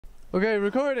Okay,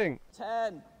 recording.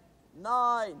 10,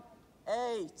 9,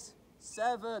 8,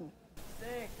 7, 6,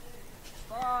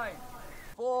 5,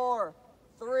 4,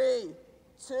 3,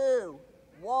 2,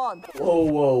 1.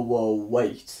 Whoa,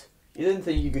 wait. You didn't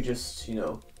think you could just,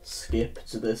 skip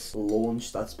to this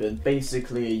launch that's been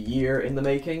basically a year in the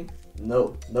making?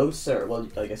 No, sir. Well,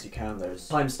 I guess you can. There's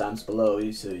timestamps below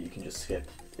you, so you can just skip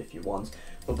if you want.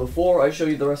 But before I show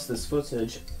you the rest of this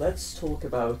footage, let's talk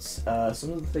about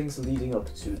some of the things leading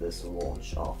up to this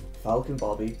launch of Falcon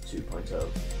Bobby 2.0.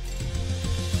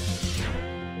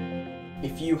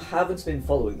 If you haven't been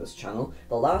following this channel,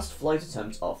 the last flight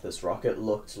attempt of this rocket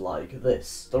looked like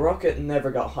this. The rocket never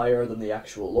got higher than the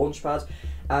actual launch pad,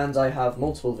 and I have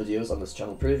multiple videos on this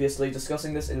channel previously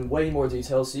discussing this in way more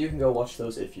detail, so you can go watch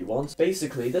those if you want.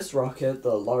 Basically, this rocket,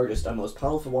 the largest and most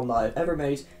powerful one that I've ever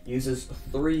made, uses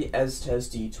 3 ESTES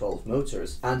D12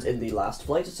 motors, and in the last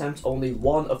flight attempt, only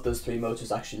one of those 3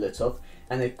 motors actually lit up,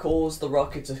 and it caused the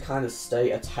rocket to kind of stay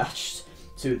attached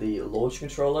to the launch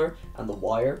controller and the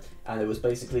wire, and it was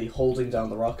basically holding down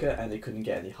the rocket and it couldn't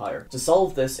get any higher. To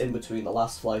solve this in between the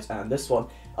last flight and this one,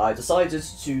 I decided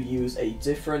to use a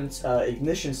different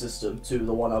ignition system to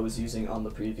the one I was using on the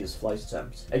previous flight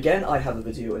attempt. Again, I have a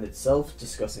video in itself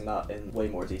discussing that in way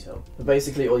more detail. But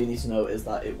basically all you need to know is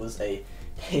that it was a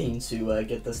pain to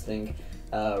get this thing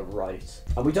right.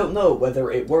 And we don't know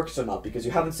whether it works or not because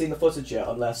you haven't seen the footage yet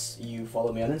unless you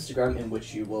follow me on Instagram, in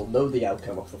which you will know the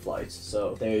outcome of the flight.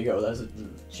 So there you go, there's a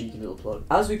cheeky little plug.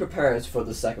 As we prepared for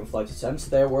the second flight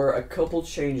attempt, there were a couple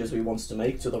changes we wanted to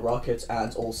make to the rocket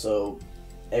and also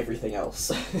everything else.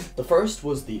 The first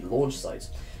was the launch site.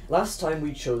 Last time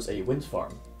we chose a wind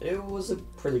farm. It was a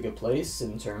pretty good place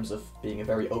in terms of being a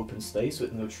very open space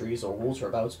with no trees or water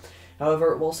about.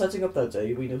 However, while setting up that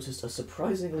day, we noticed a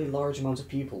surprisingly large amount of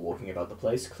people walking about the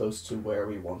place close to where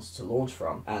we wanted to launch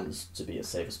from, and to be as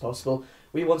safe as possible,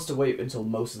 we wanted to wait until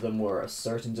most of them were a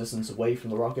certain distance away from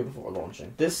the rocket before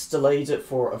launching. This delayed it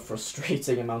for a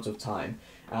frustrating amount of time,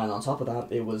 and on top of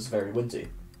that, it was very windy.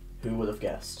 Who would have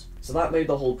guessed? So that made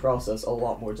the whole process a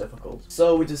lot more difficult.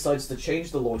 So we decided to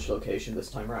change the launch location this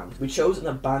time around. We chose an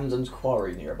abandoned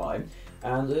quarry nearby,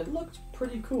 and it looked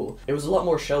pretty cool. It was a lot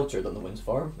more sheltered than the wind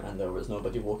farm, and there was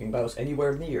nobody walking about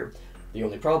anywhere near. The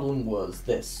only problem was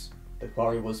this. The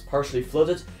quarry was partially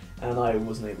flooded, and I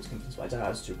wasn't able to convince my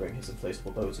dad to bring his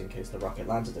inflatable boat in case the rocket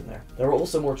landed in there. There were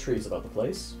also more trees about the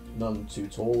place, none too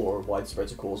tall or widespread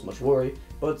to cause much worry,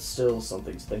 but still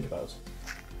something to think about.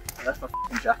 I left my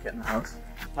f***ing jacket in the house.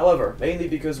 However, mainly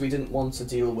because we didn't want to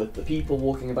deal with the people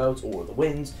walking about or the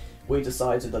wind, we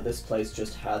decided that this place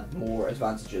just had more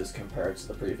advantages compared to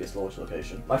the previous launch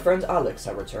location. My friend Alex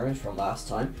had returned from last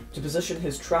time to position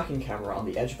his tracking camera on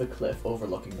the edge of a cliff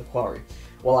overlooking the quarry,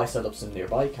 while I set up some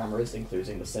nearby cameras,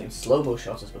 including the same slow-mo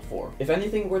shot as before. If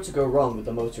anything were to go wrong with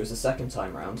the motors a second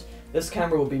time round, this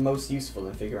camera would be most useful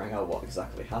in figuring out what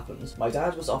exactly happened. My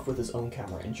dad was off with his own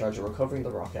camera in charge of recovering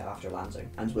the rocket after landing.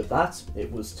 And with that,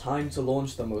 it was time to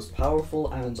launch the most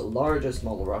powerful and largest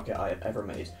model rocket I have ever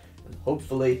made, and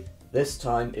hopefully, this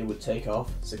time it would take off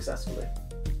successfully.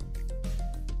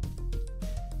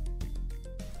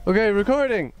 Okay,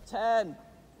 recording. 10,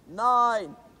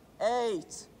 9,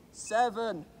 8,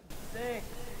 7, 6,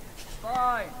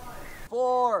 5,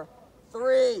 4,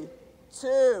 3,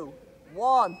 2,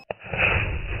 1.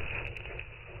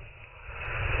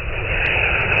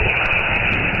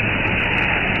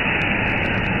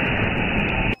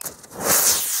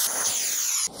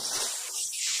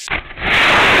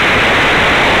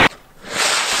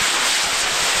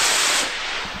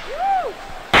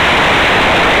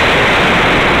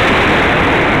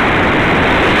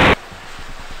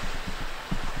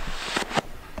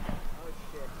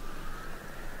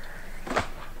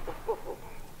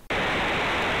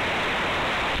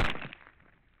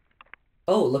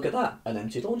 Oh, look at that, an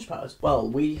empty launch pad. Well,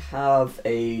 we have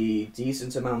a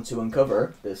decent amount to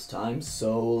uncover this time,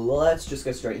 so let's just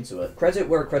get straight into it. Credit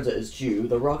where credit is due,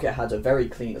 the rocket had a very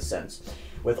clean ascent,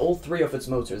 with all 3 of its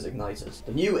motors ignited.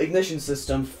 The new ignition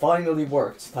system finally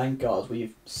worked, thank God.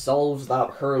 We've solved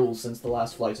that hurdle since the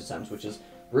last flight attempt, which is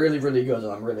really good,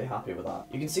 and I'm really happy with that.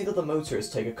 You can see that the motors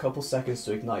take a couple seconds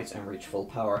to ignite and reach full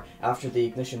power after the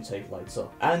ignition tape lights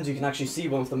up. And you can actually see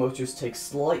one of the motors take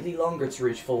slightly longer to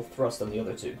reach full thrust than the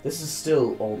other 2. This is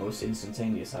still almost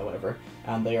instantaneous, however,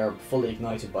 and they are fully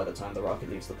ignited by the time the rocket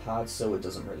leaves the pad, so it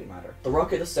doesn't really matter. The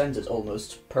rocket ascended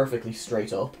almost perfectly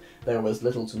straight up. There was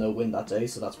little to no wind that day,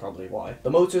 so that's probably why. The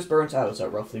motors burnt out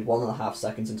at roughly 1.5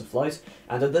 seconds into flight,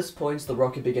 and at this point the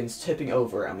rocket begins tipping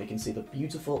over and we can see the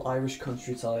beautiful Irish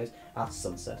countryside tide at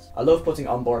sunset. I love putting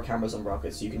onboard cameras on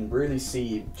rockets so you can really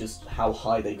see just how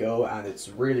high they go, and it's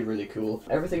really, really cool.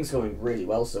 Everything's going really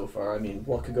well so far. I mean,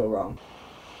 what could go wrong?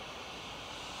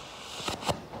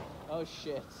 Oh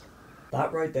shit.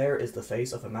 That right there is the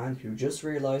face of a man who just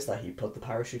realised that he put the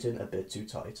parachute in a bit too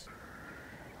tight.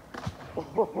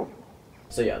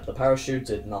 So yeah, the parachute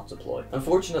did not deploy.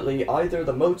 Unfortunately, either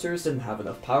the motors didn't have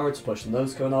enough power to push the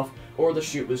nose cone off, or the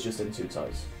chute was just in too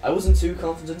tight. I wasn't too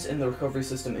confident in the recovery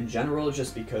system in general,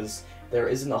 just because there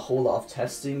isn't a whole lot of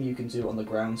testing you can do on the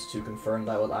ground to confirm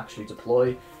that it will actually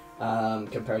deploy,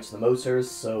 compared to the motors,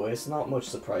 so it's not much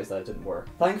surprise that it didn't work.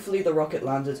 Thankfully, the rocket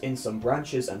landed in some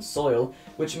branches and soil,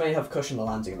 which may have cushioned the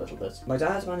landing a little bit. My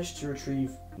dad managed to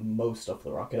retrieve most of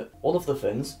the rocket. All of the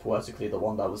fins, poetically the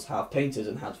one that was half painted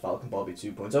and had Falcon Bobby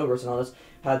 2.0 written on it,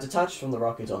 had detached from the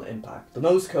rocket on impact. The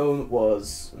nose cone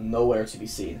was nowhere to be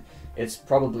seen. It's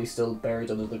probably still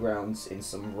buried under the ground in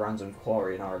some random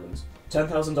quarry in Ireland.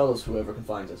 $10,000 whoever can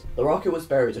find it. The rocket was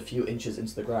buried a few inches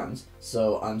into the ground,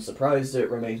 so I'm surprised it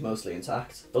remained mostly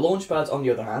intact. The launch pad, on the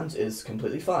other hand, is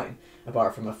completely fine,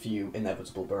 apart from a few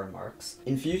inevitable burn marks.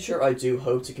 In future, I do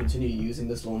hope to continue using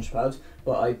this launch pad,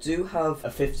 but I do have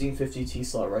a 1550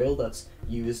 T-slot rail that's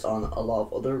used on a lot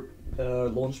of other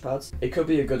launch pads. It could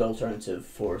be a good alternative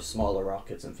for smaller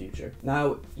rockets in future.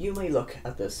 Now, you may look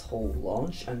at this whole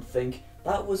launch and think,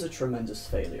 that was a tremendous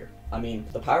failure. I mean,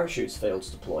 the parachutes failed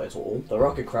to deploy at all, the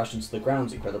rocket crashed into the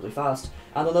ground incredibly fast,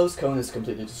 and the nose cone is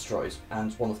completely destroyed,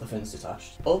 and one of the fins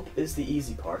detached. Up is the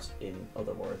easy part, in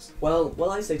other words. Well, what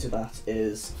I say to that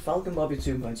is, Falcon Bobby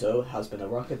 2.0 has been a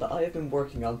rocket that I have been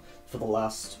working on for the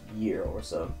last year or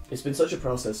so. It's been such a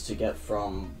process to get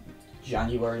from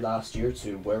January last year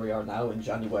to where we are now in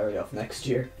January of next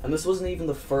year. And this wasn't even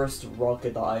the first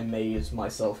rocket that I made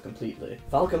myself completely.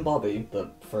 Falcon Bobby,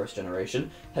 the first generation,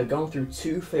 had gone through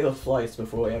 2 failed flights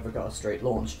before we ever got a straight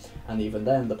launch, and even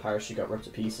then the parachute got ripped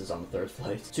to pieces on the 3rd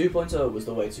flight. 2.0 was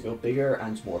the way to go bigger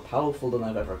and more powerful than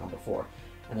I've ever gone before,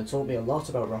 and it taught me a lot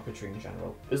about rocketry in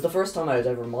general. It was the first time I had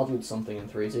ever modelled something in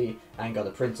 3D and got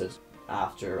it printed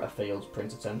after a failed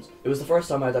print attempt. It was the first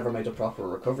time I'd ever made a proper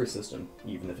recovery system,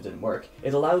 even if it didn't work.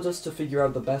 It allowed us to figure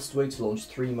out the best way to launch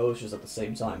 3 motors at the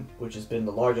same time, which has been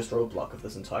the largest roadblock of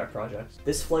this entire project.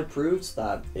 This flight proved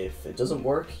that if it doesn't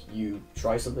work, you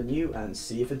try something new and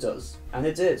see if it does. And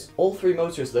it did. All 3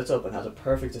 motors lit up and had a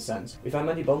perfect descent. We found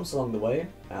many bumps along the way,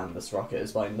 and this rocket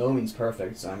is by no means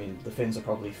perfect. I mean, the fins are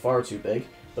probably far too big,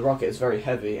 the rocket is very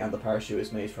heavy, and the parachute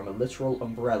is made from a literal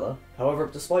umbrella. However,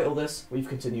 despite all this, we've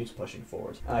continued pushing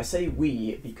forward. And I say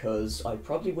we because I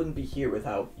probably wouldn't be here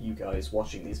without you guys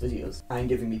watching these videos and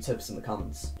giving me tips in the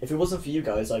comments. If it wasn't for you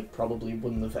guys, I probably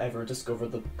wouldn't have ever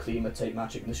discovered the Klima tape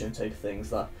match ignition tape things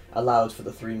that allowed for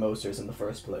the 3 motors in the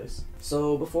first place.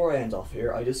 So before I end off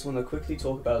here, I just want to quickly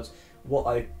talk about what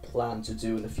I plan to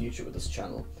do in the future with this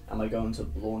channel. Am I going to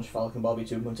launch Falcon Bobby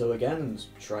 2.0 again and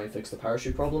try and fix the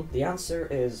parachute problem? The answer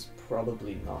is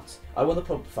probably not. I want to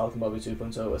put Falcon Bobby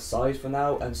 2.0 aside for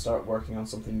now and start working on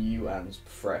something new and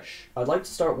fresh. I'd like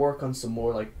to start work on some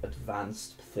more like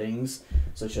advanced things,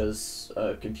 such as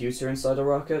a computer inside a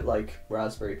rocket, like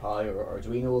Raspberry Pi or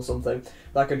Arduino or something,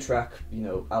 that can track, you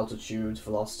know, altitude,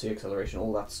 velocity, acceleration,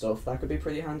 all that stuff. That could be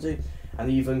pretty handy. And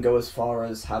even go as far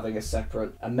as having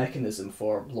a mechanism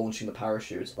for launching the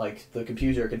parachute. Like, the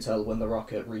computer can tell when the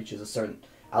rocket reaches a certain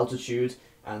altitude,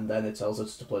 and then it tells it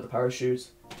to deploy the parachute.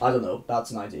 I don't know,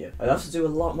 that's an idea. I'd have to do a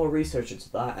lot more research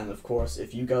into that, and of course,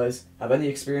 if you guys have any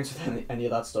experience with any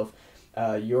of that stuff,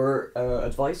 your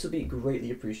advice would be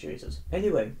greatly appreciated.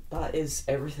 Anyway, that is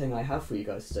everything I have for you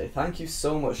guys today. Thank you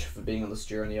so much for being on this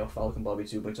journey of Falcon Bobby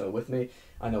 2.0 with me.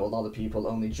 I know a lot of people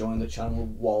only joined the channel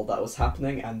while that was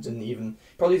happening and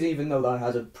probably didn't even know that I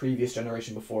had a previous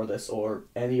generation before this or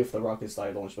any of the rockets that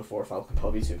I launched before Falcon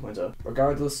Bobby 2.0.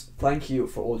 Regardless, thank you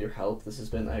for all your help. This has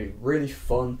been a really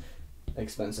fun,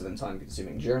 expensive and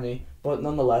time-consuming journey, but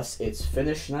nonetheless, it's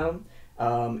finished now.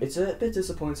 It's a bit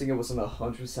disappointing it wasn't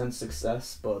 100%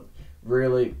 success, but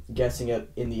really getting it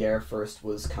in the air first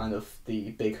was kind of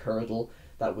the big hurdle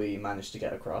that we managed to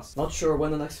get across. Not sure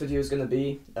when the next video is going to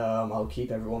be. I'll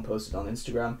keep everyone posted on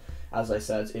Instagram. As I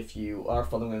said, if you are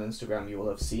following on Instagram, you will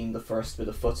have seen the first bit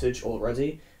of footage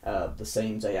already, the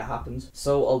same day it happened.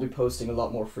 So I'll be posting a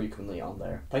lot more frequently on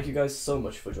there. Thank you guys so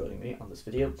much for joining me on this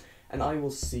video, and I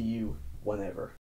will see you whenever.